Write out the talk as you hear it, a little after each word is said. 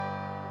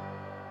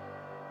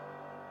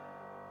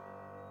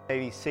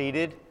Be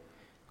seated.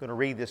 I'm going to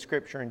read the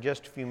scripture in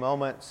just a few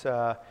moments.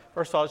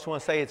 First of all, I just want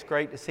to say it's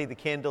great to see the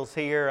Kendalls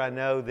here. I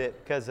know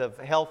that because of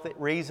health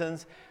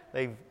reasons,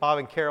 Bob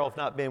and Carol have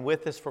not been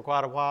with us for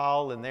quite a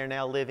while, and they're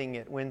now living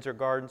at Windsor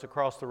Gardens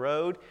across the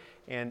road.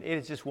 And it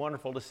is just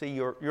wonderful to see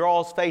your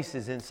all's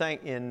faces in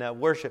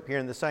worship here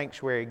in the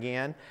sanctuary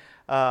again.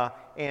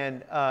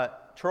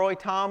 Troy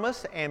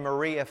Thomas and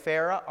Maria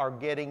Farah are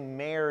getting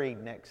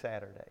married next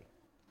Saturday.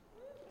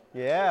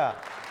 Yeah.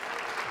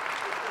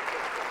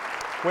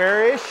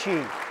 Where is she?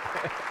 Helping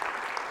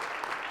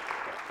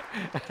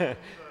her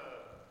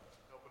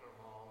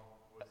mom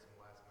with some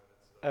last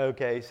minute stuff.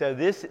 Okay, so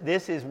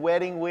this is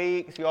wedding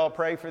week. So you all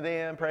pray for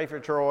them, pray for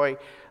Troy.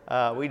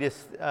 We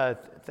just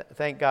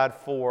thank God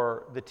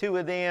for the two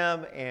of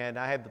them, and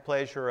I have the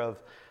pleasure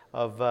of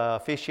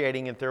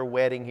officiating at their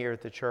wedding here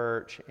at the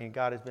church. And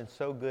God has been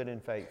so good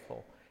and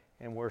faithful,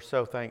 and we're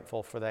so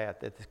thankful for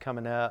that it's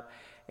coming up.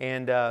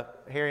 And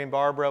Harry and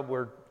Barbara,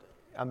 we're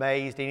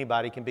amazed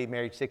anybody can be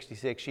married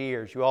 66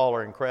 years. You all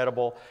are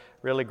incredible.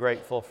 Really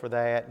grateful for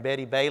that.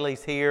 Betty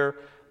Bailey's here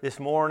this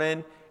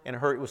morning, and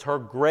it was her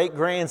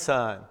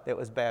great-grandson that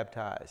was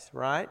baptized,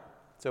 right?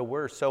 So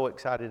we're so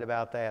excited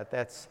about that.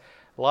 That's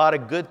a lot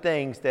of good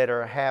things that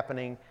are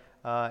happening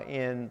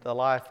in the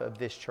life of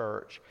this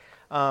church.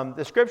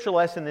 The scripture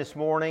lesson this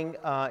morning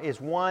is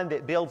one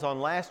that builds on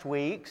last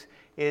week's.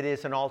 It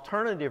is an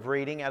alternative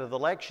reading out of the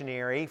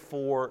lectionary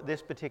for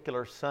this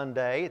particular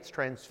Sunday. It's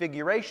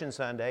Transfiguration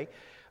Sunday,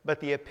 but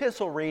the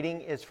epistle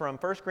reading is from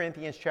 1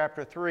 Corinthians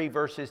chapter 3,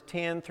 verses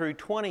 10 through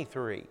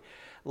 23.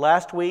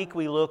 Last week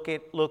we looked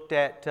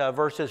at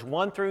verses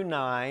 1 through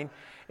 9,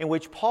 in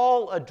which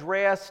Paul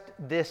addressed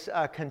this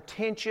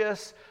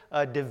contentious,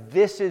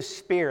 divisive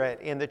spirit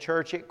in the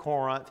church at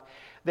Corinth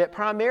that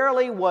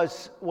primarily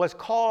was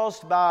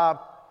caused by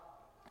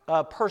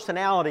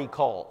personality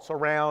cults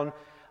around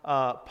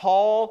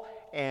Paul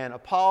and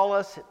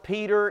Apollos.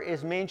 Peter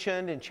is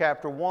mentioned in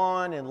chapter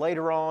 1, and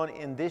later on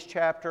in this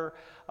chapter,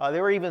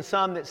 there were even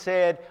some that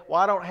said,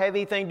 well, I don't have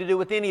anything to do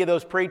with any of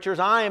those preachers.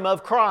 I am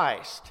of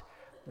Christ.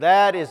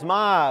 That is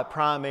my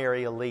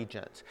primary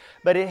allegiance.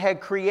 But it had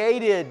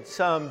created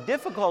some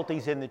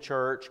difficulties in the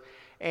church,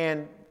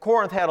 and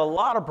Corinth had a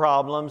lot of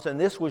problems, and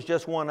this was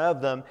just one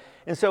of them.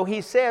 And so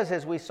he says,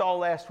 as we saw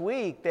last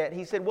week, that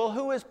he said, well,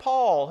 who is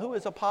Paul? Who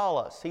is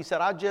Apollos? He said,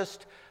 I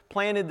just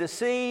planted the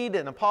seed,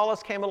 and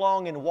Apollos came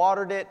along and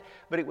watered it,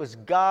 but it was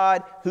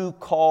God who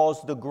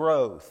caused the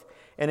growth.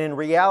 And in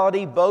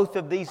reality, both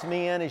of these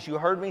men, as you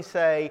heard me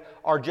say,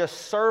 are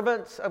just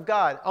servants of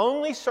God.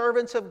 Only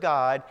servants of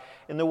God,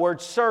 and the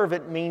word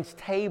servant means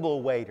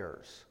table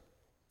waiters.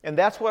 And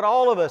that's what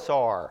all of us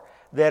are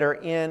that are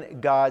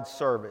in God's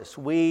service.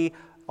 We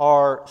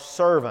are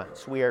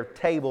servants. We are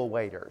table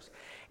waiters.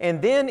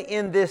 And then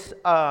in this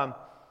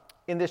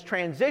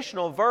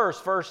transitional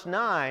verse, verse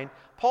 9,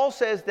 Paul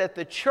says that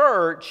the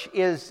church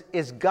is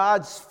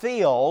God's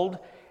field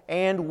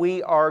and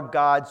we are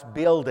God's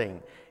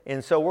building.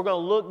 And so we're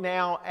going to look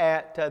now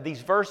at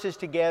these verses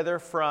together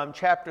from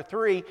chapter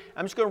 3.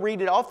 I'm just going to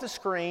read it off the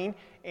screen,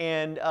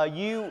 and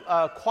you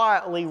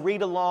quietly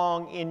read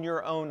along in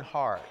your own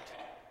heart.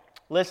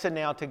 Listen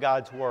now to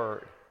God's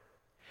word.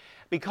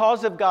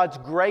 Because of God's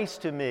grace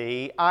to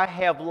me, I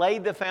have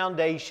laid the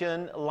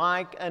foundation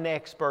like an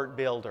expert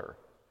builder.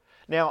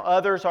 Now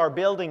others are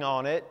building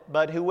on it,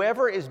 but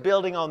whoever is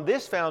building on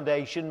this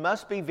foundation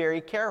must be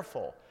very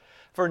careful.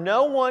 For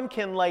no one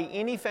can lay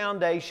any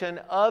foundation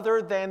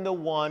other than the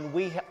one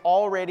we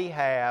already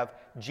have,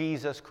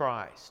 Jesus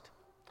Christ.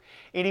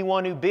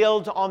 Anyone who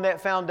builds on that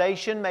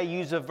foundation may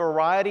use a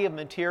variety of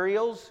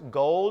materials: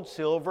 gold,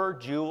 silver,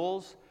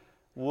 jewels,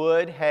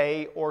 wood,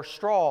 hay, or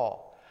straw.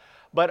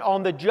 But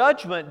on the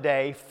judgment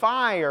day,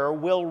 fire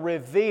will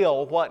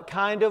reveal what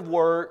kind of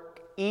work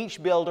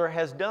each builder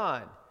has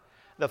done.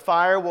 The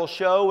fire will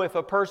show if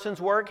a person's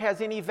work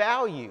has any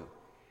value.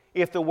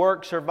 If the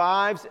work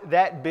survives,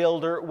 that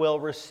builder will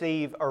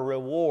receive a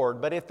reward.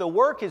 But if the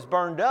work is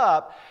burned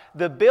up,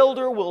 the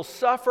builder will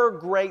suffer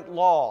great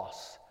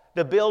loss.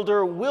 The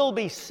builder will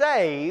be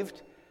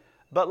saved,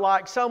 but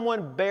like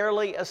someone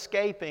barely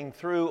escaping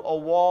through a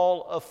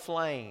wall of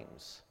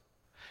flames.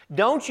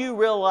 Don't you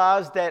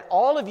realize that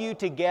all of you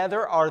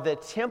together are the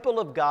temple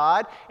of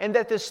God, and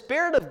that the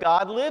Spirit of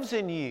God lives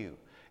in you?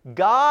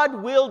 God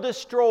will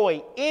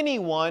destroy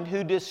anyone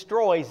who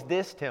destroys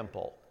this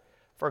temple.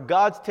 For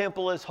God's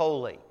temple is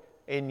holy,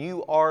 and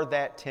you are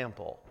that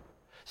temple.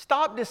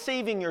 Stop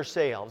deceiving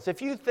yourselves.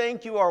 If you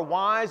think you are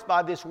wise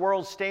by this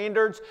world's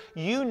standards,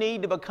 you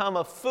need to become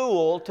a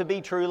fool to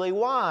be truly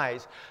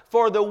wise.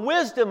 For the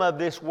wisdom of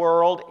this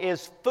world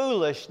is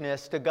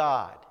foolishness to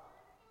God.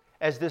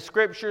 As the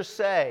Scriptures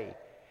say,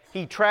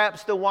 He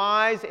traps the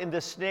wise in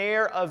the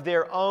snare of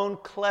their own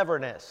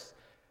cleverness.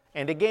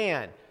 And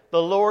again,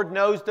 the Lord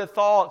knows the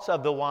thoughts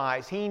of the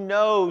wise. He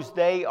knows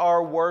they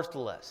are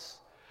worthless.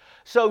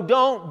 So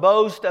don't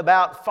boast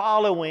about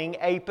following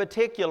a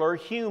particular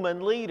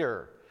human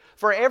leader.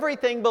 For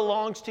everything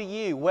belongs to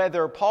you,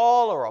 whether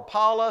Paul or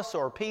Apollos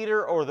or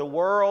Peter or the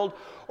world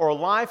or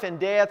life and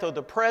death or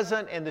the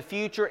present and the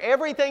future.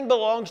 Everything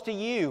belongs to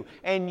you,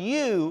 and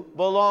you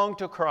belong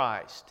to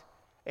Christ,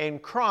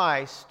 and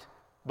Christ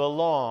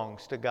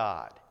belongs to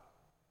God.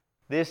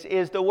 This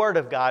is the Word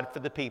of God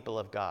for the people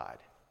of God.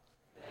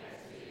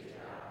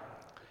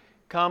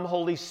 Come,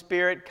 Holy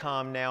Spirit,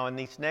 come now in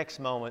these next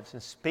moments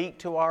and speak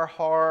to our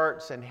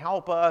hearts and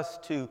help us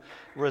to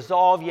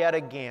resolve yet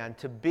again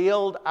to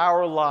build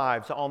our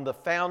lives on the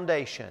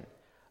foundation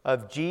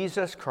of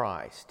Jesus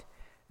Christ.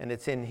 And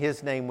it's in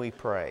His name we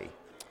pray.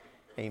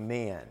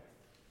 Amen.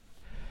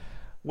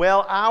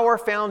 Well, our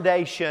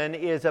foundation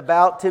is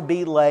about to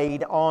be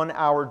laid on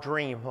our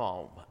dream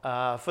home.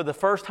 For the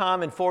first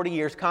time in 40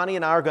 years, Connie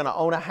and I are going to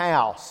own a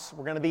house.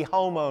 We're going to be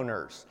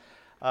homeowners.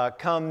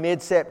 Come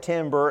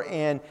mid-September,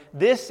 and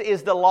this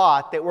is the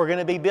lot that we're going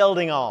to be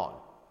building on.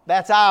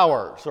 That's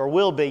ours, or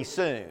will be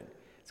soon.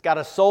 It's got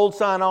a sold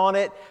sign on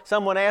it.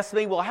 Someone asked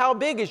me, well, how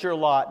big is your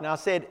lot? And I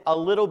said, a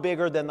little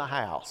bigger than the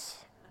house.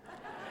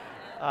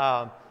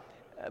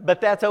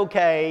 But that's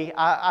okay.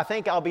 I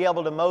think I'll be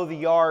able to mow the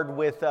yard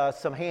with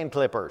some hand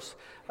clippers.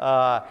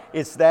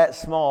 It's that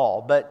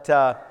small. But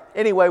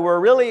anyway, we're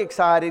really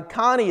excited.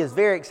 Connie is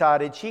very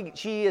excited.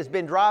 She has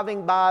been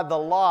driving by the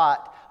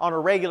lot on a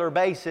regular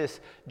basis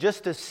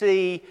just to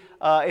see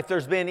if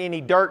there's been any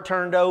dirt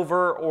turned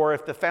over or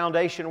if the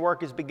foundation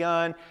work has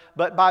begun.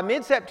 But by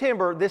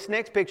mid-September, this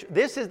next picture,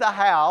 this is the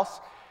house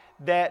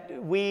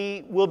that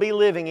we will be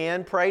living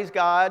in. Praise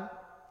God.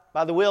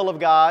 By the will of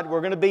God,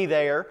 we're going to be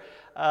there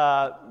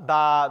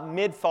by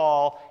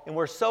mid-fall, and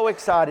we're so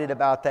excited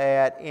about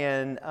that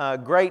and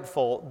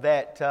grateful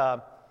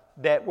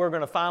that we're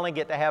going to finally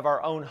get to have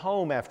our own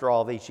home after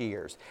all these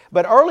years.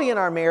 But early in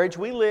our marriage,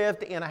 we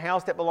lived in a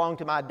house that belonged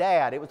to my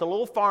dad. It was a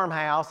little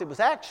farmhouse. It was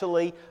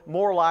actually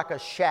more like a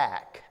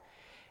shack.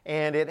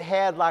 And it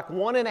had like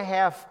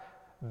 1.5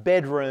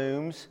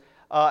 bedrooms.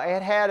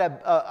 It had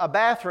a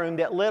bathroom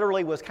that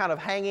literally was kind of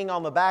hanging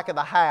on the back of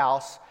the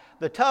house.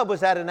 The tub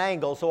was at an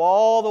angle, so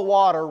all the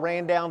water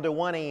ran down to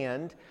one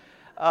end.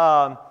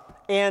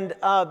 And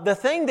the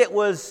thing that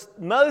was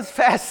most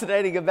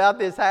fascinating about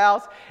this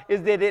house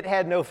is that it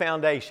had no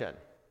foundation.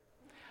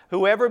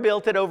 Whoever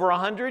built it over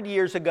 100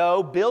 years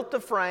ago built the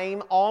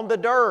frame on the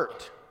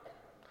dirt.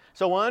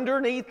 So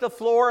underneath the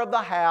floor of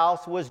the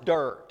house was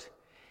dirt,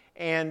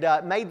 and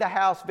made the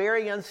house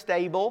very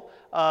unstable.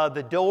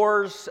 The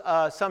doors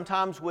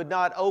sometimes would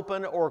not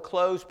open or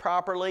close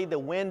properly. The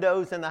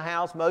windows in the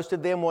house, most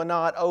of them were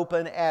not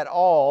open at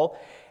all.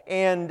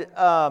 And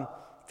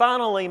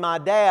finally, my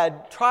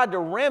dad tried to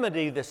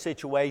remedy the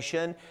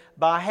situation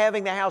by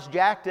having the house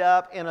jacked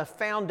up and a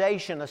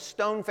foundation, a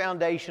stone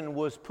foundation,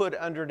 was put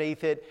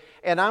underneath it.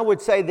 And I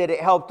would say that it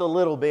helped a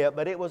little bit,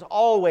 but it was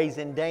always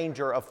in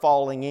danger of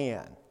falling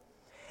in.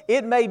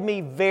 It made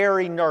me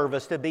very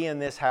nervous to be in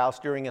this house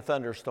during a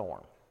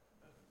thunderstorm.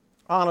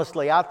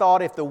 Honestly, I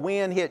thought if the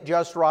wind hit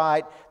just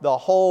right, the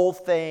whole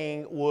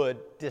thing would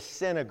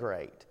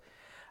disintegrate.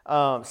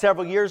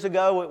 Several years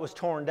ago, it was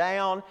torn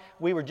down.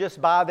 We were just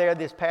by there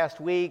this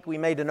past week. We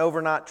made an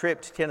overnight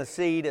trip to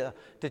Tennessee to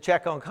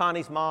check on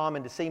Connie's mom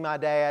and to see my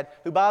dad,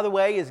 who, by the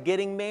way, is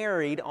getting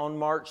married on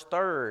March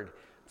 3rd.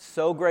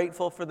 So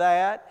grateful for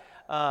that.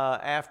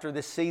 After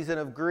this season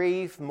of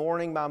grief,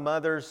 mourning my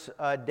mother's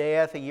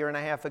death a year and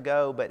a half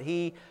ago, but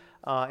he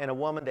and a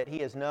woman that he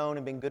has known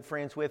and been good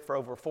friends with for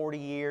over 40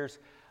 years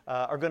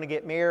are going to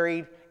get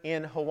married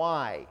in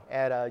Hawaii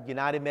at a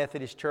United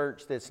Methodist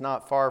church that's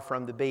not far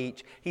from the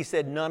beach. He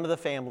said none of the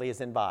family is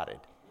invited.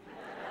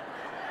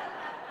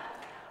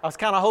 I was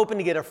kind of hoping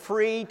to get a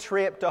free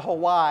trip to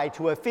Hawaii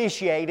to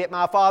officiate at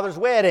my father's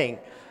wedding,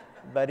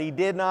 but he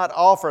did not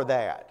offer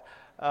that.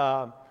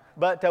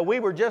 But we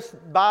were just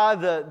by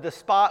the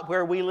spot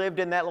where we lived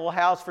in that little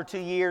house for 2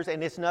 years,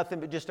 and it's nothing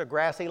but just a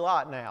grassy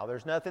lot now.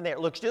 There's nothing there. It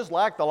looks just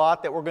like the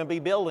lot that we're going to be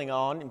building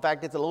on. In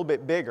fact, it's a little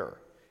bit bigger.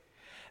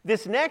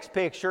 This next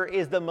picture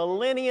is the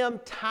Millennium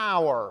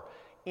Tower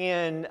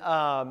in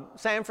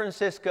San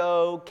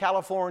Francisco,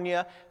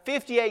 California,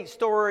 58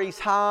 stories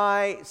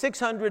high,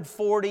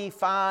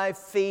 645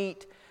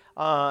 feet.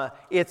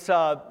 It's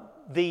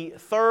the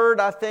third,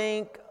 I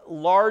think,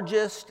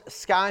 largest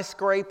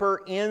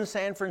skyscraper in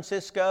San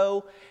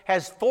Francisco,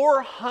 has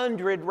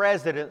 400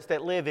 residents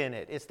that live in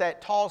it. It's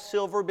that tall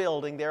silver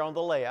building there on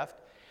the left.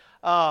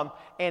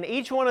 And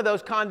each one of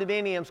those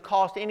condominiums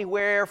cost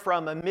anywhere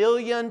from $1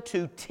 million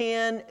to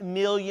 $10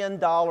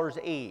 million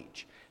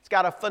each. It's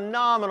got a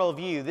phenomenal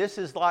view. This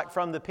is like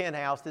from the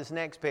penthouse, this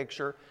next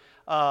picture.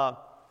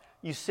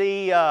 You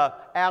see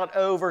out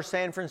over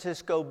San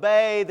Francisco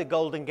Bay, the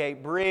Golden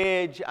Gate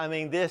Bridge. I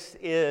mean, this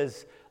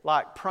is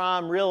like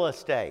prime real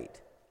estate.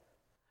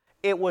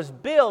 It was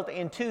built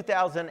in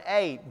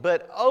 2008,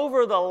 but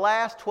over the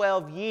last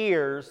 12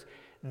 years,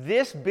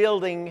 this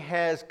building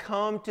has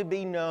come to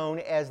be known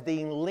as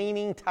the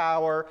Leaning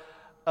Tower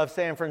of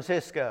San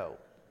Francisco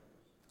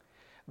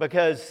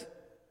because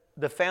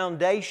the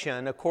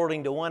foundation,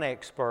 according to one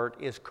expert,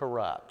 is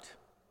corrupt.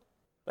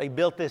 They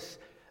built this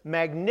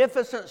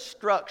magnificent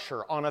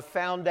structure on a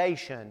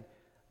foundation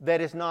that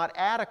is not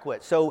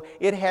adequate. So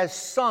it has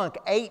sunk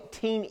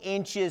 18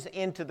 inches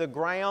into the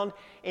ground,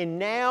 and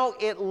now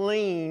it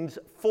leans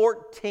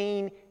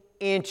 14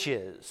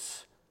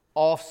 inches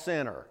off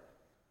center.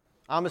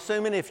 I'm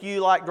assuming if you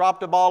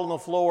dropped a ball on the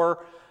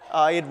floor,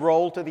 it'd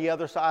roll to the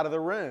other side of the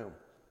room.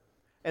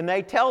 And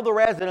they tell the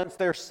residents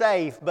they're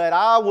safe, but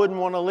I wouldn't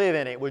want to live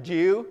in it, would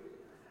you?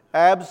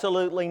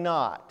 Absolutely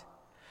not.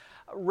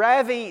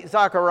 Ravi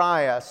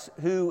Zacharias,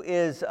 who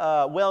is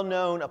a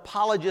well-known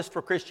apologist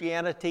for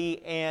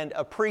Christianity and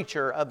a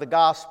preacher of the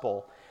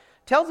gospel,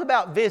 tells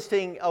about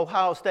visiting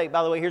Ohio State.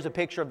 By the way, here's a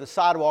picture of the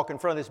sidewalk in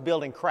front of this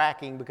building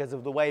cracking because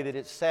of the way that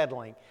it's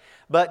settling.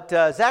 But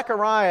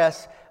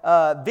Zacharias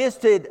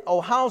visited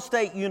Ohio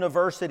State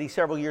University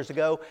several years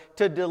ago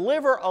to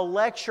deliver a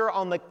lecture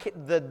on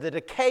the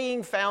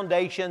decaying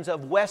foundations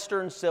of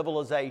Western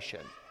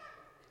civilization.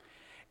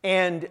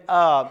 And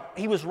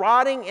he was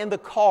riding in the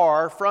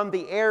car from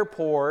the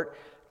airport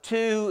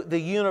to the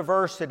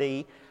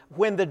university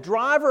when the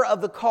driver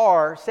of the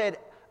car said,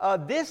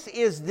 this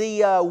is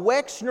the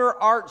Wexner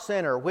Art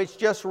Center, which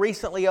just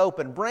recently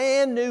opened.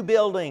 Brand new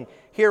building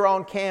here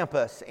on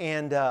campus.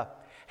 And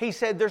he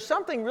said, there's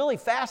something really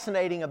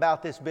fascinating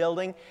about this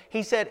building.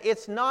 He said,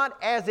 it's not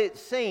as it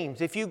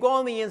seems. If you go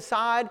on the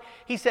inside,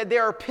 he said,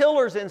 there are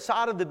pillars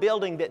inside of the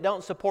building that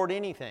don't support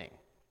anything.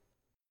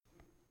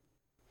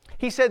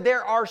 He said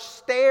there are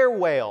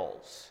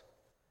stairwells,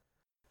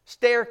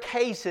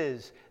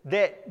 staircases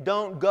that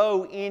don't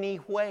go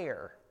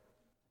anywhere.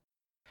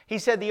 He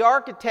said the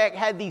architect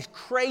had these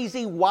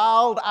crazy,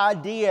 wild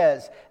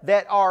ideas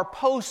that are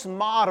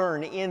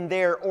postmodern in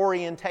their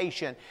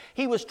orientation.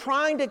 He was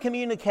trying to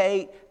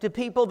communicate to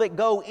people that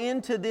go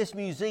into this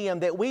museum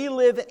that we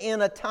live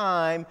in a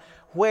time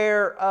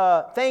where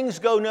things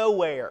go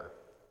nowhere,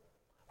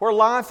 where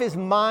life is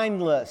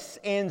mindless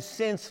and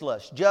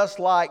senseless, just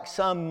like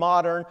some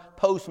modern,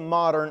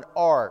 postmodern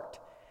art.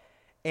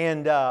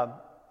 And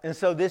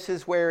so this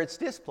is where it's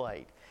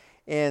displayed.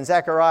 And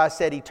Zacharias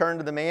said he turned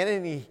to the man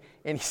and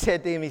he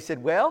said to him, he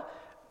said, well,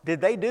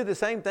 did they do the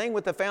same thing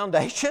with the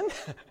foundation?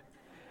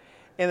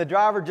 And the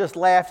driver just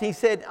laughed. He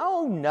said,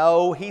 oh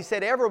no. He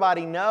said,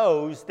 everybody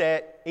knows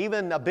that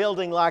even a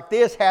building like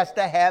this has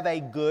to have a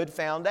good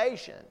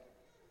foundation.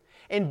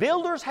 And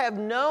builders have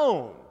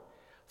known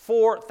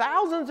for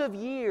thousands of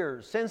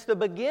years, since the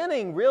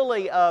beginning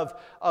really of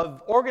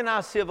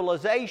organized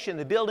civilization,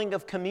 the building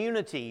of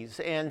communities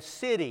and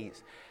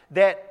cities,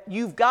 that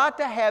you've got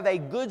to have a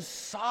good,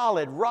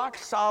 solid,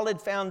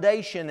 rock-solid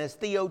foundation, as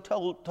Theo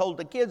told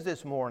the kids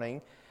this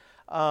morning,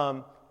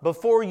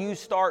 before you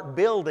start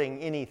building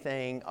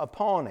anything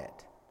upon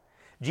it.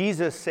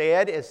 Jesus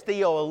said, as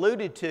Theo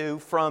alluded to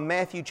from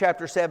Matthew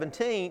chapter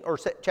 17, or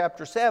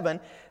chapter 7,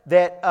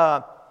 that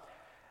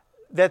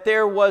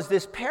there was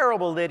this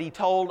parable that he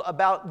told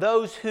about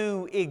those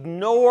who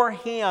ignore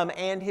him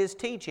and his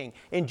teaching.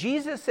 And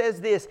Jesus says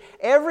this,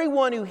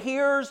 everyone who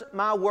hears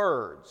my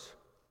words,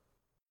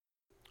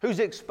 who's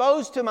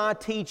exposed to my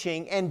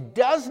teaching and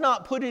does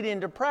not put it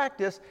into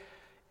practice,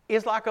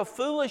 is like a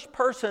foolish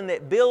person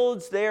that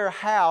builds their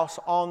house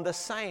on the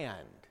sand.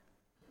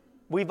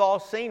 We've all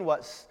seen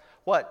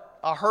what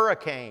a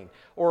hurricane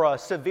or a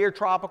severe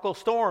tropical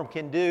storm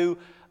can do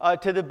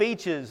to the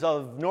beaches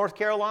of North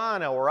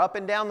Carolina or up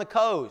and down the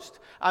coast.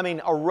 I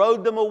mean,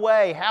 erode them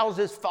away,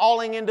 houses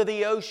falling into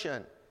the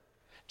ocean.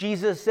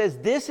 Jesus says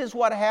this is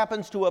what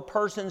happens to a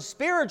person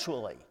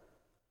spiritually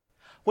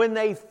when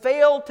they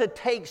fail to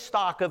take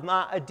stock of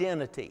my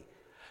identity,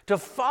 to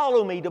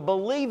follow me, to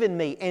believe in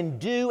me, and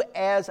do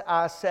as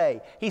I say.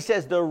 He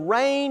says the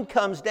rain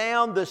comes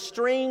down, the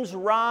streams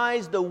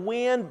rise, the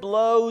wind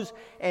blows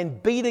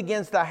and beat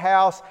against the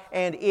house,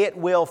 and it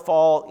will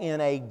fall in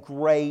a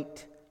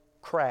great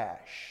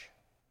crash.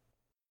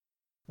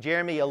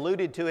 Jeremy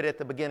alluded to it at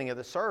the beginning of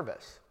the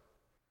service,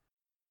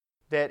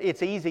 that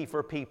it's easy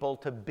for people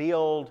to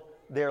build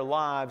their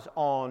lives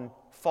on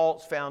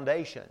false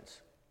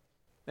foundations.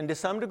 And to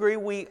some degree,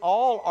 we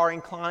all are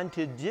inclined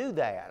to do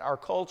that. Our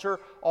culture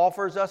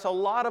offers us a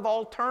lot of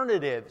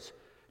alternatives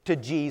to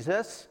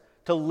Jesus,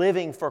 to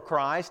living for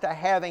Christ, to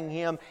having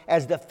Him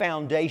as the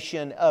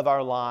foundation of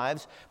our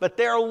lives. But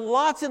there are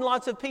lots and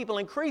lots of people,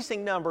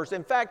 increasing numbers.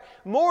 In fact,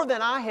 more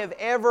than I have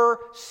ever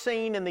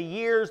seen in the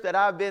years that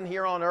I've been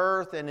here on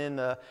earth and in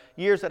the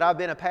years that I've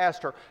been a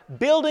pastor,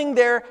 building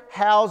their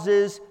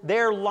houses,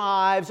 their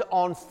lives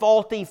on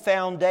faulty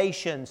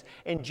foundations.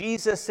 And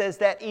Jesus says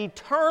that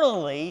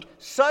eternally,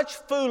 such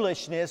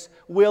foolishness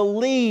will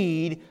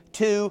lead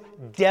to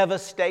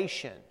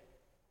devastation.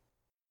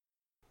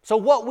 So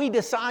what we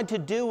decide to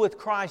do with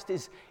Christ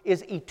is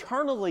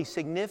eternally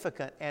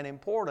significant and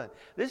important.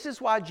 This is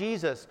why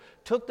Jesus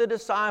took the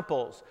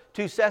disciples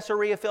to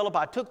Caesarea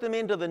Philippi, took them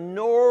into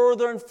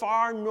the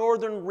far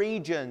northern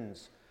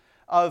regions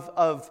of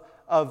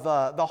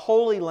the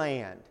Holy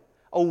Land,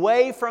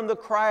 away from the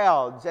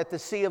crowds at the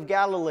Sea of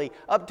Galilee,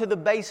 up to the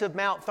base of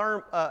Mount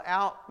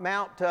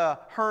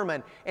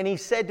Hermon. And He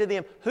said to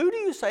them, "Who do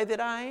you say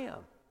that I am?"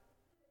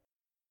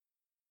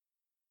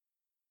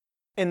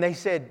 And they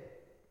said,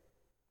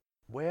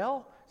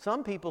 Well,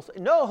 some people say,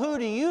 no, who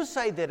do you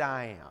say that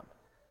I am?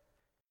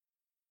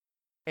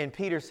 And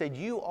Peter said,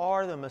 you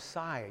are the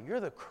Messiah.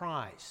 You're the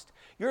Christ.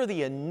 You're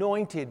the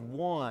anointed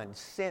one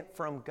sent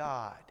from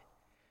God.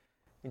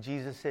 And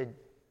Jesus said,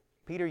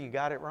 Peter, you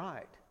got it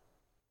right.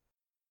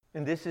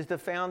 And this is the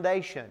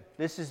foundation.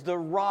 This is the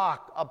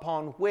rock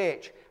upon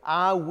which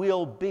I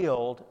will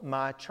build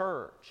my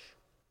church.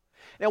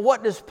 Now,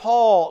 what does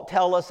Paul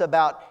tell us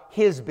about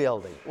his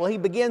building? Well, he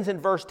begins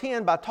in verse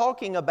 10 by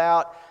talking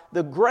about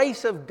the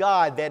grace of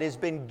God that has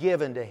been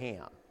given to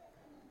him.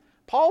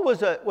 Paul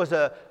was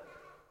a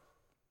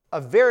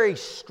very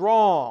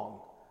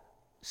strong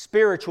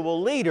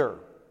spiritual leader,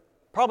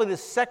 probably the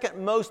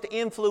second most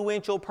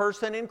influential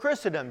person in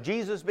Christendom.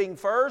 Jesus being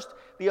first,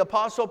 the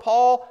Apostle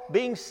Paul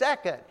being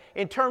second.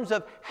 In terms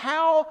of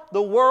how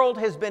the world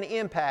has been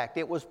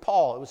impacted, it was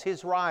Paul, it was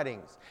his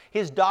writings,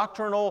 his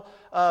doctrinal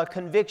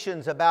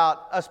convictions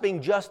about us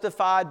being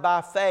justified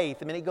by faith.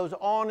 I mean, it goes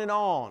on and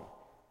on.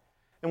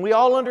 And we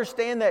all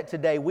understand that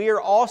today. We are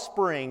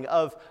offspring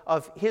of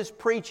his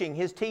preaching,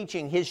 his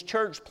teaching, his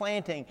church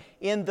planting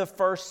in the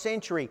first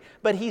century.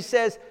 But he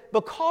says,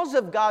 because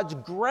of God's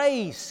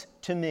grace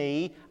to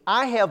me,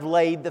 I have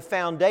laid the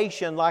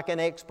foundation like an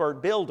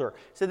expert builder.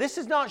 So this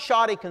is not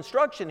shoddy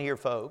construction here,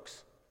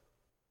 folks.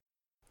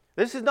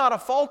 This is not a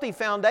faulty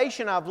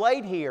foundation I've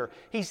laid here.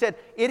 He said,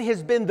 it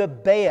has been the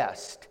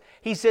best.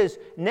 He says,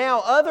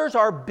 now others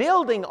are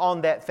building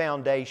on that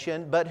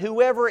foundation, but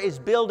whoever is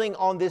building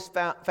on this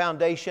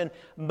foundation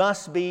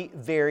must be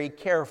very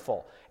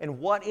careful. And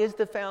what is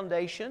the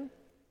foundation?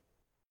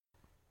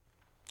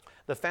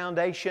 The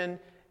foundation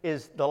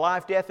is the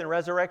life, death, and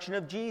resurrection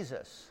of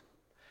Jesus.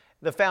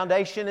 The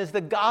foundation is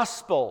the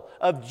gospel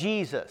of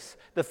Jesus.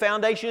 The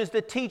foundation is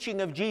the teaching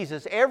of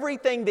Jesus.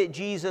 Everything that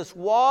Jesus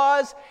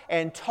was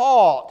and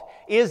taught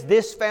is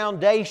this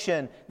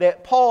foundation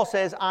that Paul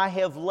says, I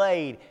have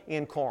laid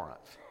in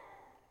Corinth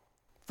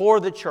for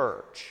the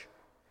church.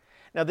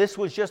 Now, this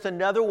was just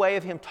another way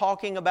of him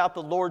talking about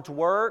the Lord's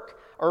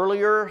work.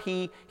 Earlier,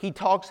 he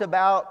talks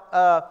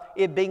about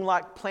it being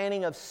like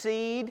planting of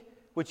seed,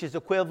 which is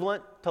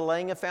equivalent to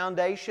laying a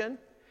foundation.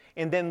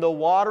 And then the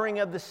watering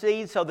of the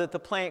seed so that the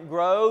plant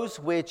grows,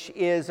 which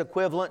is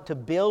equivalent to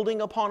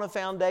building upon a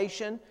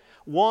foundation.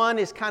 One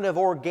is kind of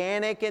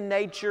organic in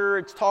nature.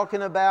 It's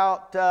talking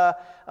about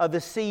the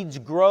seed's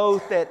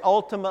growth that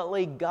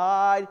ultimately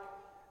God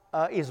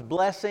is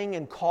blessing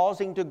and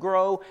causing to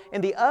grow.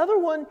 And the other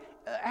one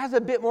has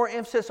a bit more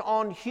emphasis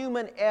on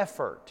human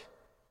effort,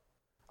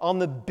 on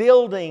the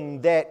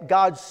building that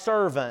God's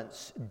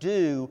servants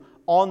do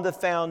on the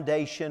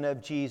foundation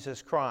of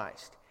Jesus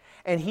Christ.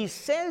 And he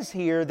says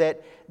here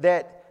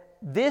that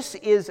this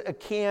is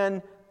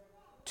akin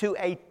to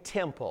a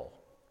temple.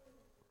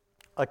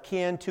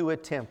 Akin to a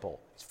temple.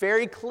 It's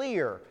very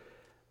clear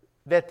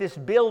that this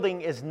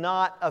building is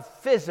not a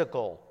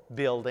physical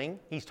building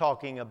he's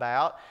talking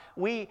about.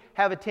 We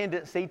have a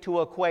tendency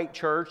to equate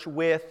church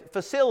with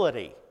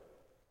facility,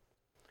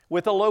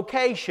 with a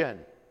location,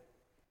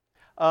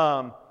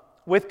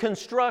 with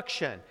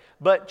construction.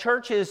 But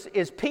church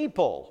is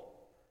people.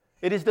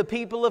 It is the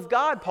people of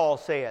God, Paul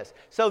says.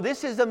 So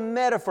this is a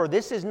metaphor.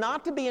 This is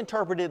not to be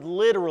interpreted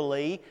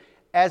literally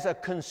as a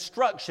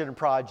construction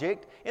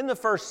project. In the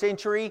first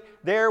century,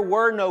 there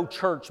were no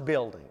church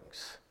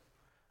buildings.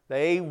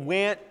 They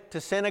went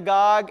to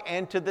synagogue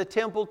and to the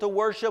temple to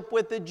worship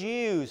with the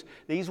Jews.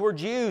 These were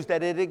Jews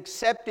that had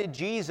accepted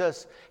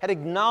Jesus, had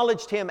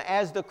acknowledged Him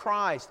as the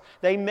Christ.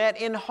 They met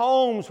in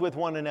homes with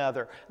one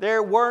another.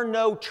 There were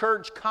no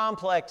church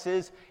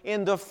complexes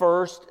in the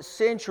first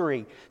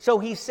century. So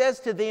he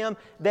says to them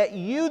that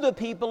you, the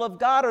people of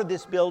God, are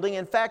this building.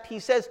 In fact, he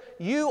says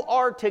you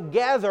are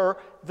together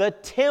the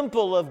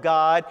temple of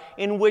God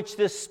in which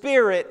the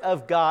Spirit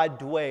of God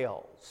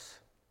dwells.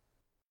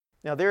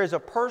 Now, there is a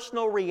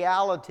personal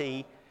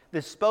reality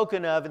that's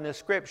spoken of in the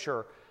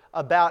Scripture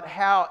about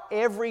how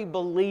every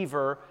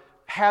believer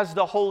has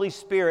the Holy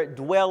Spirit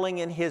dwelling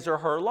in his or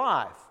her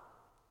life.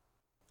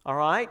 All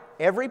right?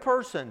 Every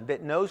person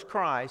that knows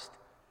Christ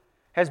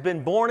has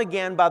been born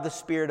again by the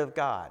Spirit of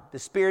God. The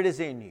Spirit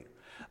is in you.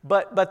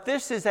 But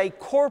this is a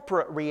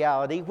corporate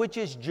reality which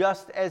is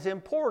just as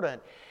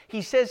important.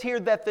 He says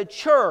here that the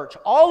church,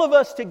 all of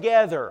us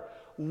together,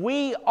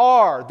 we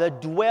are the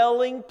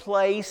dwelling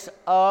place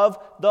of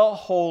the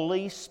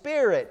Holy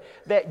Spirit.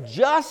 That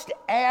just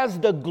as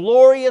the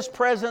glorious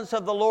presence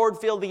of the Lord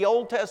filled the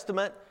Old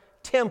Testament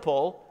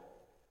temple,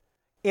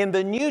 in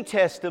the New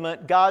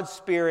Testament, God's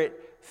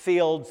Spirit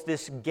fills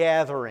this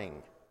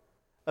gathering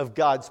of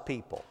God's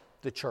people,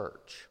 the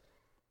church.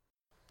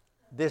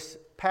 This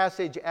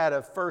passage out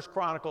of 1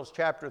 Chronicles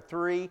chapter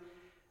 3,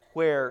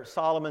 where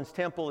Solomon's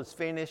temple is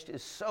finished,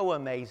 is so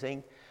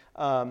amazing.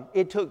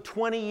 It took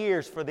 20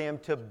 years for them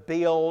to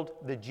build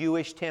the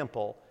Jewish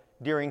temple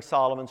during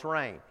Solomon's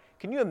reign.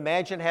 Can you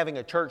imagine having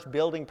a church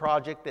building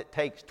project that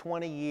takes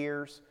 20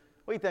 years?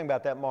 What do you think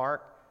about that,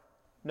 Mark?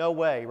 No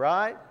way,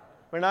 right?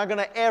 We're not going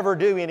to ever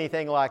do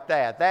anything like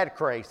that. That's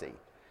crazy.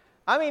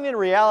 I mean, in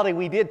reality,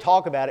 we did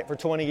talk about it for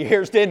 20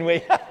 years, didn't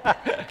we?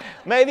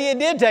 Maybe it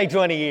did take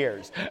 20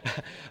 years.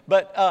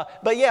 But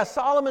yeah,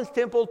 Solomon's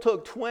temple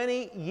took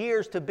 20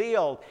 years to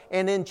build.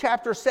 And in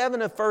chapter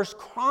 7 of 1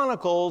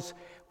 Chronicles,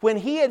 when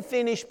he had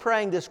finished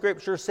praying, the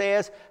scripture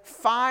says,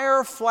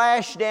 fire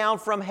flashed down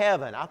from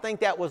heaven. I think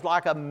that was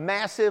like a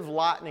massive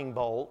lightning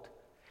bolt.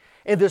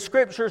 And the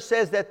scripture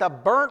says that the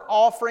burnt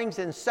offerings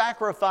and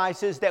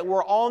sacrifices that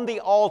were on the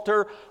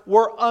altar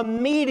were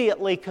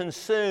immediately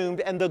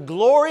consumed, and the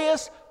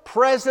glorious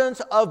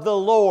presence of the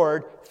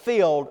Lord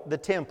filled the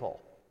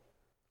temple.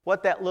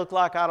 What that looked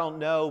like, I don't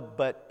know,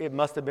 but it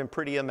must have been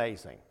pretty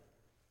amazing.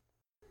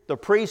 The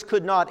priest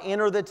could not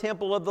enter the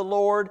temple of the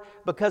Lord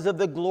because of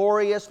the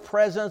glorious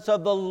presence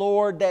of the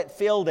Lord that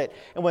filled it.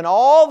 And when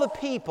all the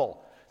people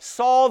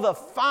saw the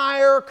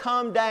fire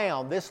come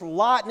down, this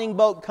lightning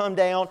bolt come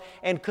down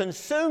and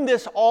consume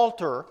this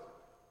altar,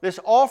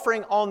 this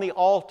offering on the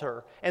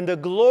altar, and the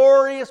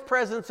glorious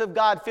presence of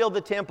God filled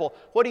the temple,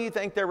 what do you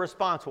think their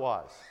response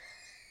was?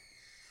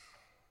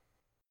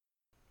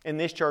 In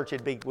this church,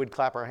 we'd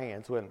clap our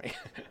hands, wouldn't we?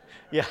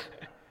 Yeah.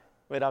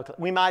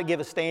 We might give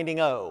a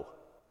standing O.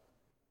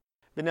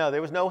 But no,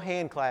 there was no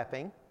hand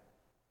clapping.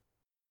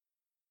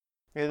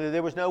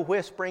 There was no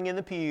whispering in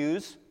the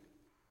pews.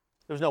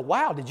 There was no,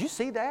 wow, did you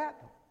see that?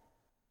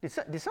 Did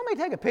somebody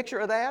take a picture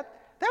of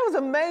that? That was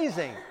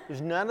amazing.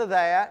 There's none of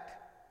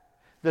that.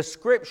 The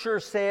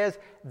scripture says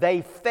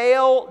they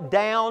fell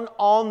down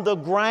on the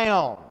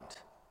ground.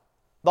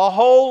 The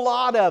whole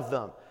lot of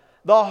them.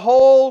 The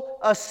whole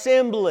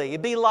assembly.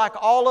 It'd be like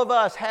all of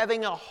us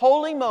having a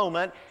holy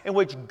moment in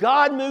which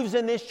God moves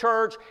in this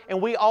church and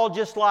we all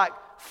just like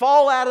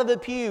fall out of the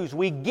pews.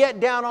 We get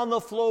down on the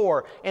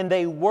floor and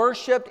they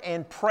worshiped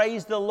and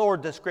praised the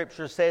Lord, the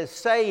scripture says,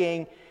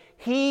 saying,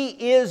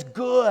 He is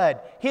good.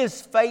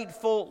 His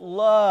faithful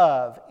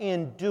love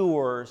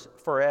endures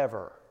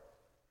forever.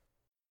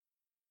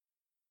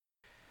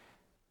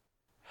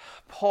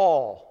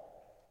 Paul,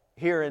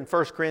 here in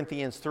 1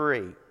 Corinthians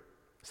 3,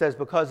 says,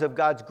 because of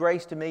God's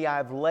grace to me, I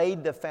have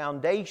laid the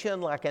foundation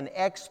like an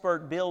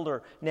expert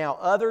builder. Now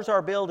others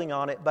are building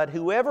on it, but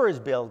whoever is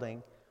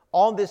building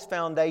on this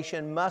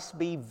foundation must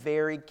be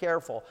very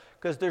careful,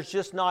 because there's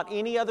just not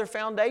any other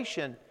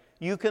foundation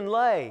you can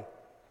lay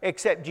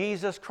except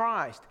Jesus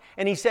Christ.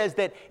 And he says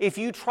that if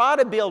you try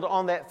to build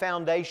on that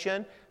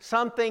foundation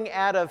something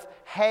out of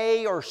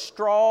hay or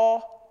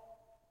straw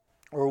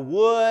or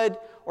wood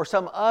or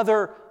some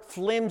other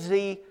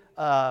flimsy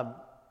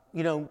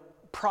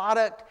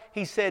product,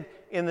 he said,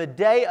 in the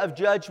day of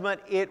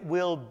judgment it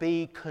will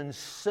be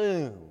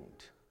consumed.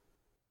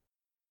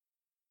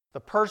 The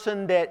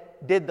person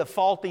that did the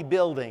faulty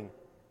building,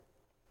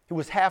 who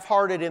was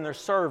half-hearted in their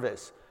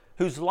service,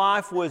 whose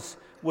life was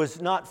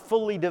not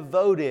fully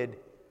devoted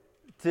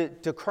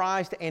to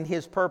Christ and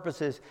His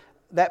purposes,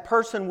 that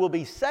person will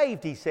be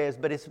saved, he says,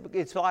 but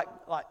it's like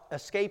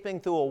escaping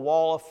through a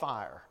wall of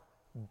fire.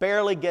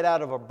 Barely get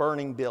out of a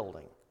burning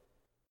building.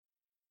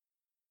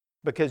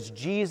 Because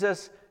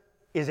Jesus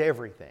is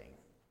everything.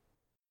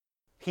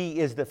 He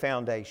is the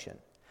foundation.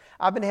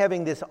 I've been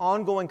having this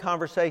ongoing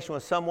conversation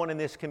with someone in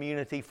this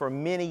community for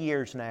many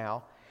years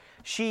now.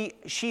 She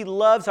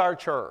loves our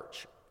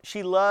church.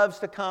 She loves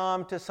to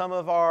come to some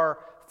of our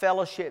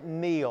fellowship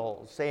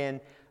meals, and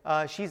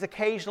she's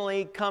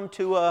occasionally come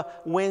to a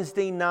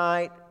Wednesday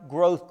night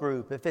growth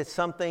group if it's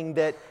something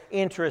that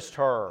interests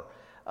her.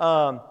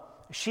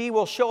 She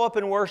will show up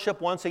and worship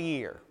once a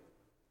year,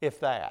 if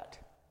that.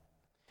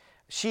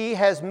 She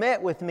has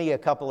met with me a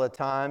couple of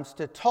times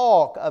to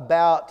talk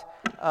about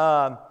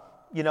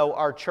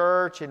our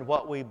church and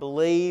what we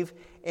believe.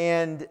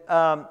 And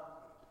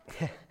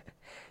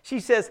she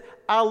says,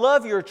 I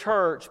love your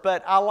church,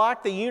 but I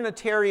like the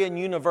Unitarian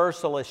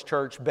Universalist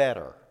church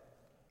better.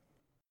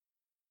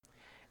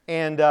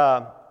 And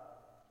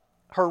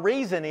her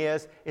reason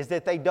is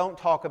that they don't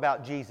talk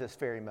about Jesus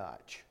very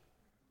much.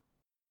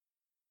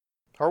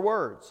 Her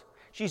words.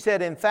 She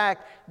said, in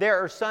fact, there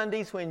are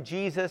Sundays when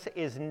Jesus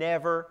is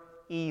never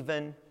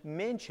even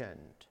mentioned.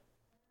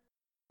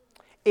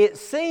 It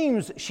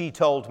seems, she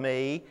told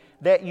me,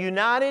 that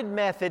United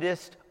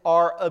Methodists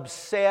are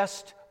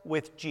obsessed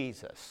with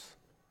Jesus.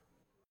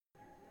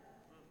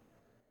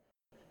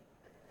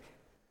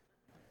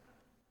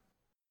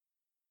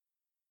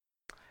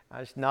 I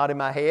just nodded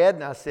my head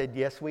and I said,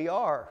 yes, we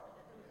are.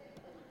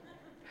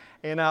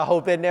 And I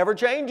hope it never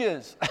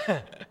changes.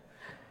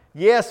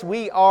 Yes,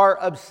 we are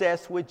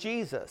obsessed with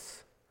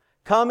Jesus.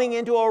 Coming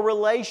into a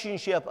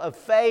relationship of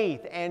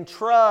faith and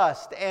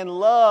trust and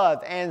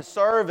love and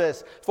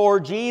service for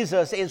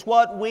Jesus is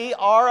what we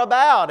are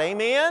about.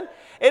 Amen?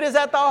 It is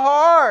at the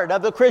heart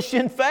of the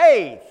Christian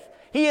faith.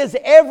 He is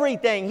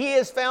everything. He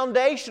is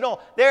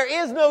foundational. There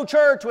is no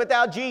church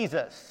without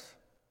Jesus.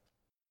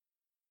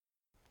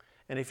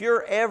 And if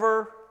you're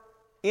ever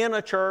in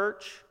a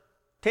church,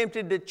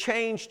 tempted to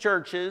change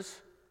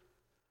churches,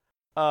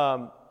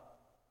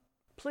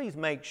 please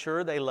make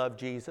sure they love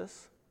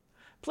Jesus.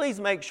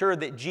 Please make sure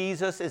that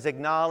Jesus is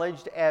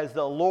acknowledged as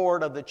the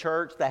Lord of the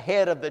church, the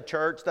head of the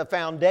church, the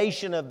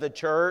foundation of the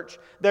church.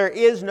 There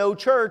is no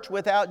church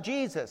without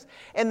Jesus.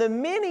 And the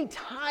many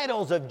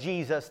titles of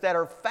Jesus that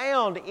are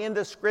found in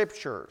the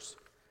Scriptures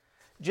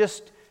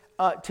just,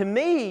 to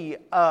me,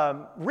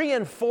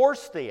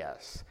 reinforce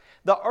this.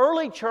 The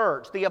early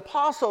church, the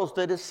apostles,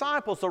 the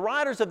disciples, the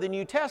writers of the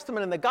New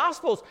Testament and the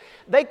Gospels,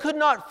 they could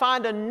not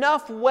find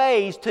enough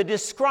ways to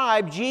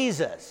describe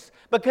Jesus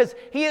because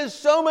He is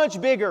so much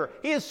bigger,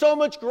 He is so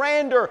much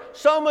grander,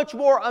 so much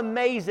more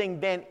amazing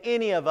than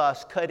any of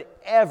us could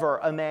ever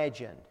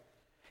imagine.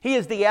 He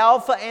is the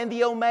Alpha and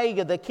the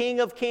Omega, the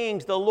King of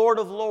Kings, the Lord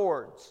of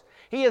Lords.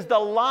 He is the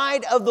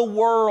light of the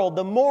world,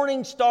 the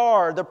morning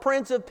star, the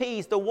Prince of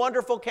Peace, the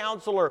wonderful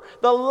Counselor,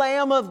 the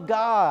Lamb of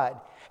God.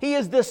 He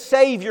is the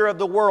Savior of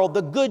the world,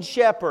 the Good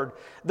Shepherd,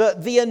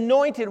 the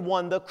Anointed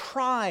One, the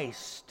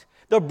Christ,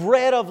 the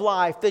Bread of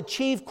Life, the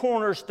Chief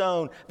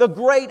Cornerstone, the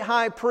Great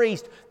High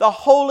Priest, the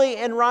Holy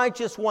and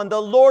Righteous One,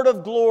 the Lord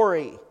of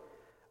Glory,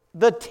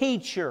 the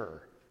Teacher.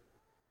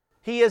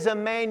 He is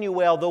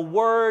Emmanuel, the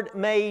Word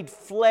made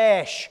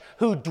flesh,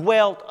 who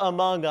dwelt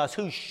among us,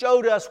 who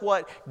showed us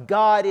what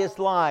God is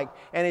like.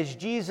 And as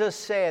Jesus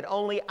said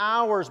only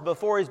hours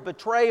before His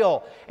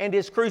betrayal and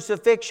His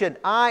crucifixion,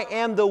 I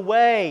am the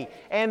way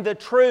and the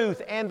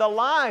truth and the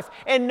life.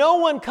 And no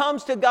one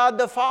comes to God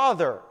the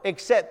Father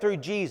except through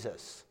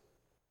Jesus,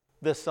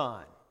 the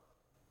Son.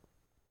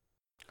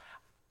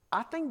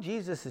 I think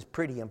Jesus is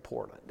pretty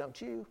important,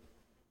 don't you?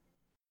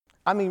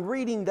 I mean,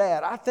 reading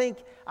that, I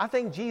think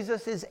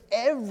Jesus is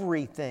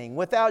everything.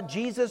 Without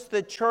Jesus,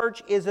 the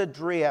church is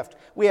adrift.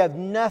 We have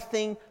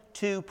nothing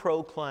to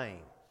proclaim.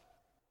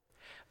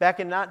 Back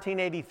in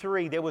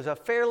 1983, there was a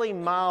fairly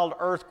mild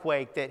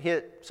earthquake that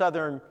hit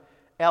southern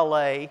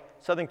LA,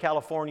 Southern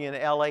California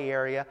and LA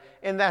area,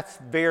 and that's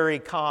very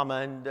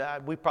common.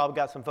 We've probably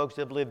got some folks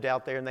that have lived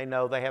out there and they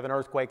know they have an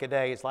earthquake a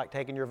day. It's like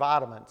taking your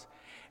vitamins.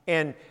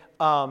 And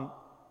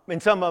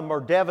some of them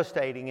are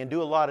devastating and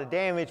do a lot of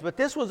damage, but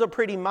this was a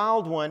pretty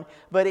mild one,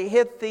 but it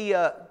hit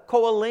the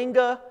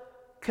Coalinga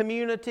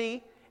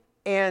community,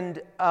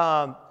 and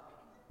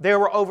there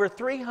were over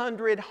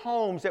 300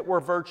 homes that were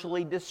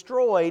virtually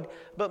destroyed,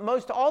 but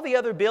most all the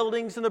other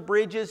buildings and the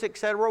bridges,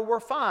 etc.,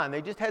 were fine.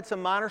 They just had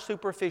some minor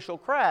superficial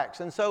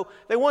cracks, and so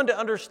they wanted to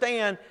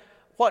understand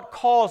what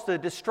caused the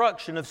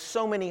destruction of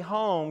so many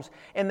homes.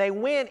 And they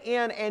went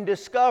in and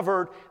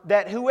discovered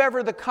that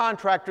whoever the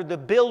contractor, the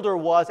builder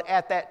was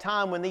at that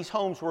time when these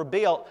homes were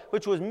built,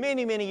 which was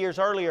many, many years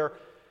earlier,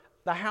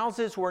 the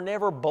houses were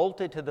never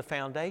bolted to the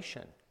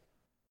foundation.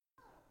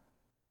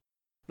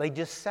 They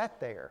just sat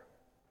there.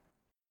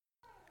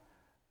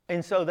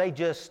 And so they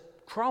just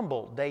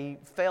crumbled. They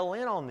fell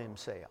in on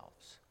themselves.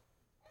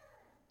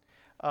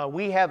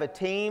 We have a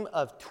team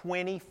of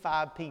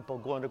 25 people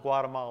going to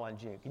Guatemala in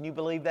June. Can you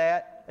believe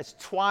that? It's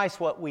twice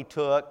what we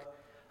took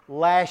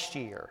last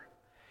year.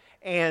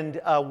 And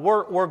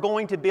we're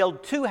going to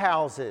build 2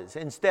 houses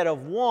instead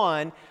of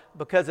 1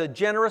 because a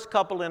generous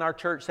couple in our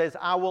church says,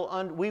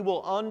 we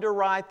will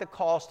underwrite the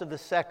cost of the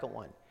second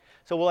one.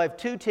 So we'll have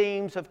 2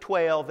 teams of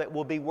 12 that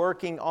will be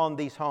working on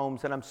these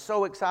homes, and I'm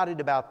so excited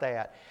about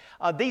that.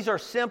 These are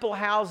simple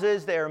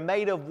houses. They are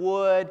made of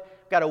wood,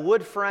 got a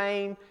wood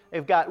frame.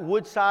 They've got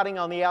wood siding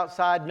on the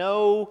outside,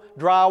 no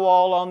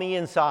drywall on the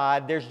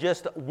inside. There's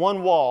just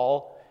one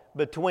wall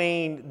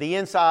between the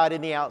inside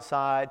and the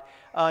outside.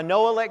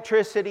 No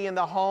electricity in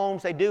the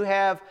homes. They do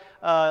have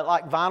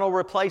like vinyl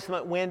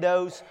replacement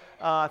windows,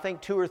 I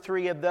think 2 or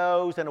 3 of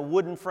those, and a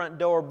wooden front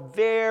door.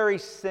 Very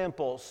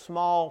simple,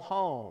 small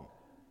home.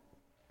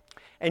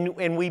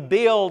 And we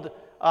build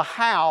a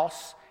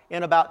house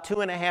in about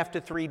 2.5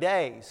 to 3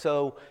 days.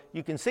 So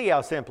you can see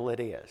how simple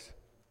it is.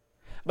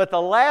 But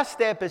the last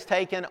step is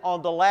taken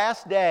on the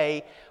last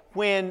day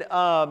when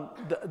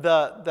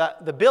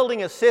the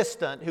building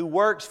assistant who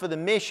works for the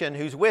mission,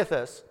 who's with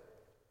us,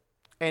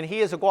 and he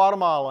is a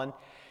Guatemalan,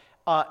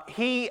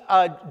 he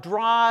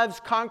drives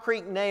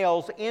concrete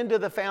nails into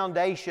the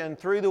foundation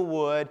through the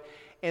wood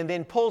and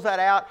then pulls that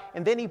out,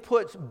 and then he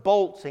puts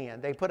bolts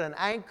in. They put an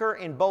anchor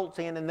and bolts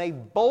in, and they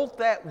bolt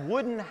that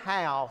wooden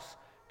house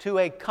to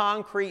a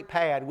concrete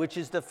pad, which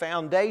is the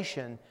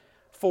foundation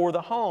for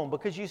the home.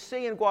 Because you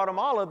see in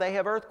Guatemala, they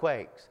have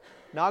earthquakes.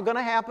 Not going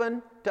to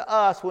happen to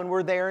us when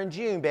we're there in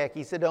June,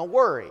 Becky said, don't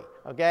worry,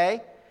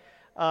 okay?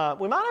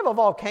 We might have a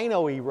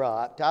volcano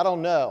erupt, I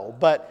don't know,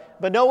 but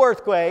no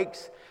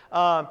earthquakes.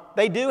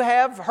 They do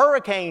have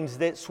hurricanes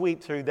that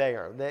sweep through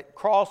there, that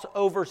cross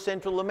over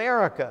Central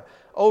America,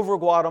 over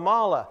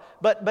Guatemala.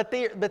 But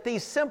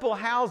these simple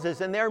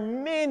houses, and there are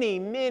many,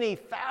 many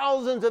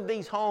thousands of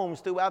these homes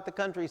throughout the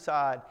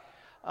countryside,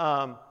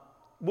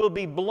 will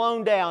be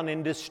blown down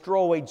and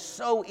destroyed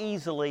so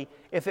easily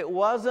if it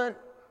wasn't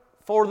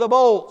for the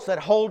bolts that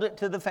hold it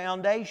to the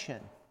foundation.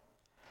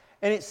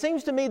 And it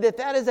seems to me that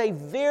that is a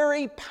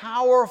very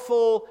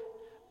powerful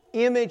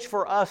image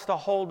for us to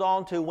hold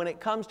on to when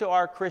it comes to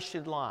our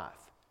Christian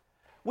life.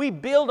 We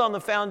build on the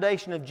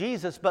foundation of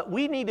Jesus, but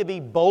we need to be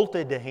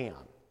bolted to Him.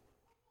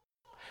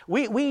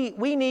 We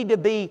need to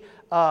be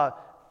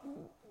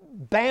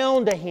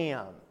bound to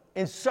Him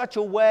in such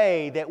a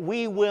way that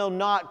we will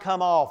not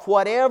come off.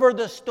 Whatever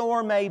the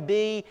storm may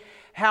be,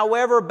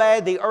 however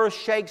bad the earth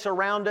shakes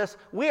around us,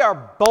 we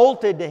are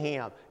bolted to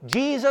Him.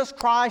 Jesus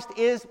Christ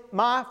is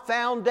my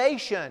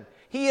foundation.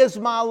 He is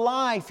my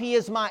life. He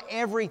is my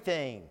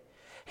everything.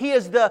 He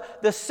is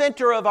the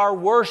center of our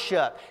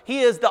worship.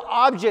 He is the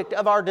object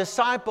of our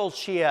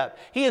discipleship.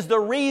 He is the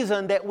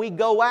reason that we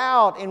go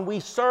out and we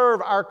serve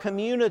our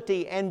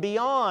community and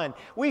beyond.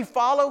 We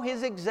follow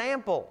His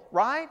example,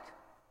 right?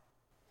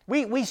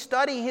 We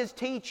study His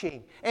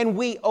teaching and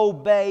we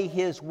obey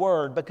His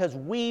word because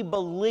we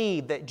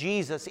believe that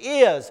Jesus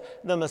is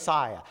the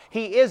Messiah.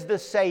 He is the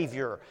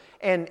Savior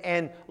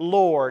and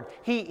Lord.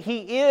 He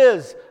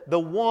is the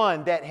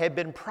one that had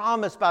been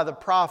promised by the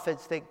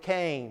prophets that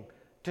came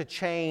to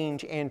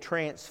change and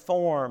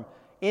transform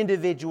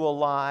individual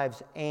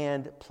lives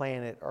and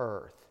planet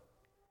Earth.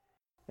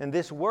 And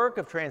this work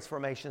of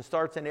transformation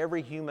starts in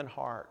every human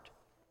heart.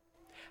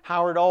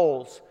 Howard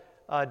Olds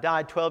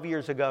died 12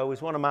 years ago. He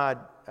was one of my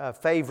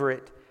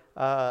favorite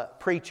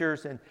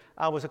preachers, and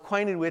I was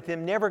acquainted with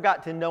him, never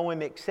got to know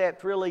him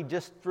except really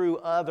just through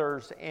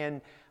others, and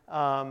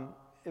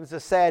it was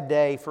a sad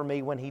day for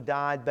me when he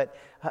died, but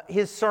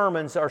his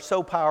sermons are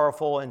so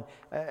powerful, and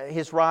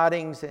his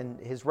writings and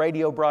his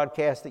radio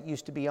broadcast that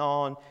used to be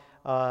on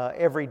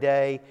every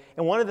day.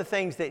 And one of the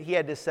things that he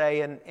had to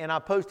say, and I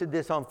posted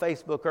this on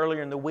Facebook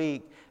earlier in the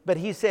week, but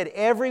he said,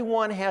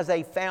 everyone has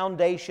a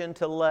foundation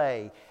to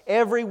lay.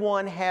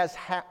 Everyone has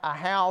a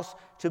house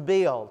to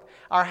build.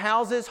 Our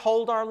houses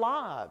hold our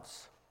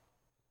lives.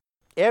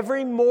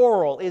 Every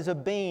moral is a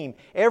beam.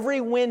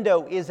 Every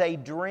window is a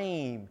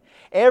dream.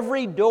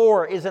 Every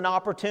door is an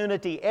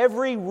opportunity.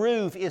 Every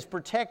roof is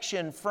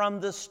protection from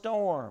the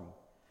storm.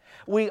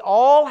 We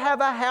all have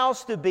a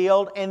house to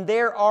build, and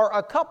there are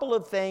a couple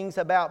of things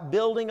about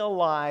building a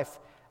life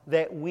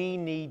that we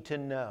need to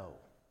know.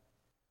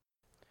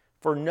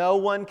 For no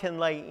one can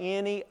lay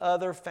any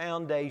other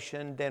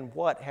foundation than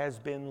what has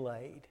been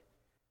laid.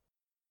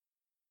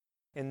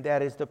 And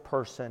that is the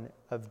person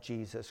of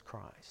Jesus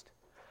Christ.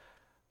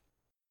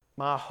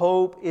 My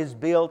hope is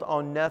built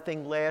on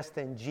nothing less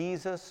than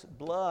Jesus'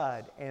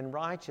 blood and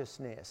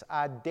righteousness.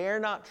 I dare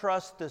not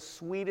trust the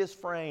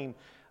sweetest frame,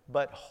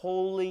 but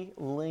wholly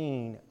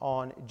lean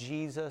on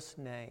Jesus'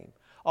 name.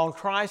 On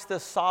Christ the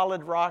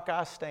solid rock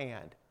I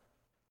stand.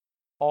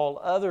 All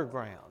other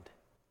ground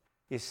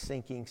is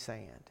sinking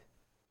sand.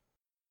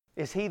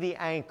 Is He the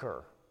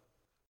anchor?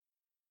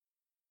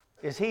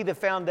 Is He the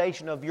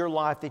foundation of your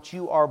life that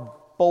you are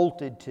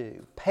bolted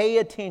to? Pay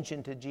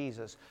attention to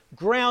Jesus.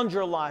 Ground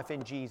your life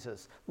in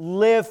Jesus.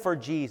 Live for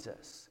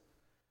Jesus.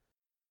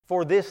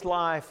 For this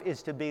life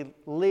is to be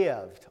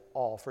lived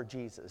all for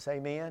Jesus.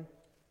 Amen?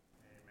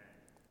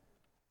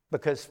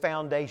 Because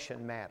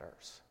foundation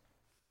matters.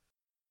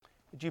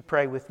 Would you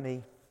pray with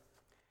me?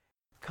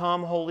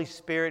 Come, Holy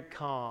Spirit,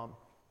 come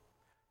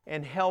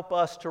and help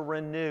us to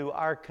renew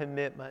our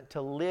commitment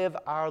to live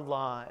our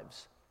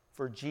lives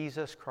for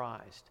Jesus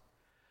Christ,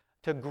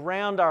 to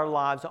ground our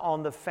lives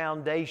on the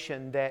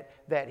foundation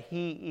that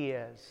He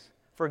is.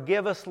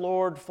 Forgive us,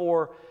 Lord,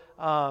 for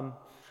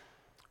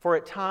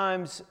at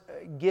times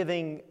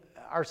giving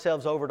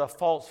ourselves over to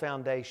false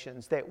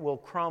foundations that will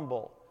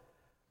crumble,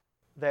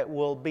 that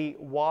will be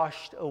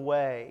washed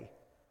away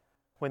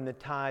when the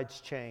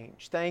tides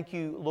change. Thank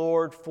you,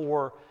 Lord,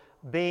 for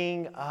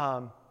being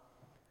our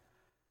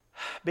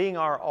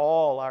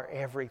all, our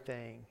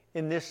everything.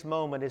 In this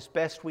moment, as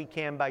best we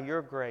can by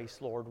your grace,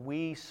 Lord,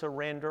 we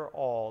surrender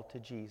all to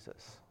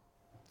Jesus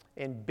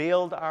and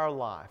build our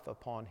life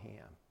upon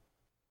Him.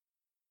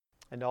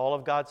 And all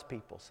of God's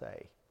people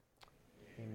say,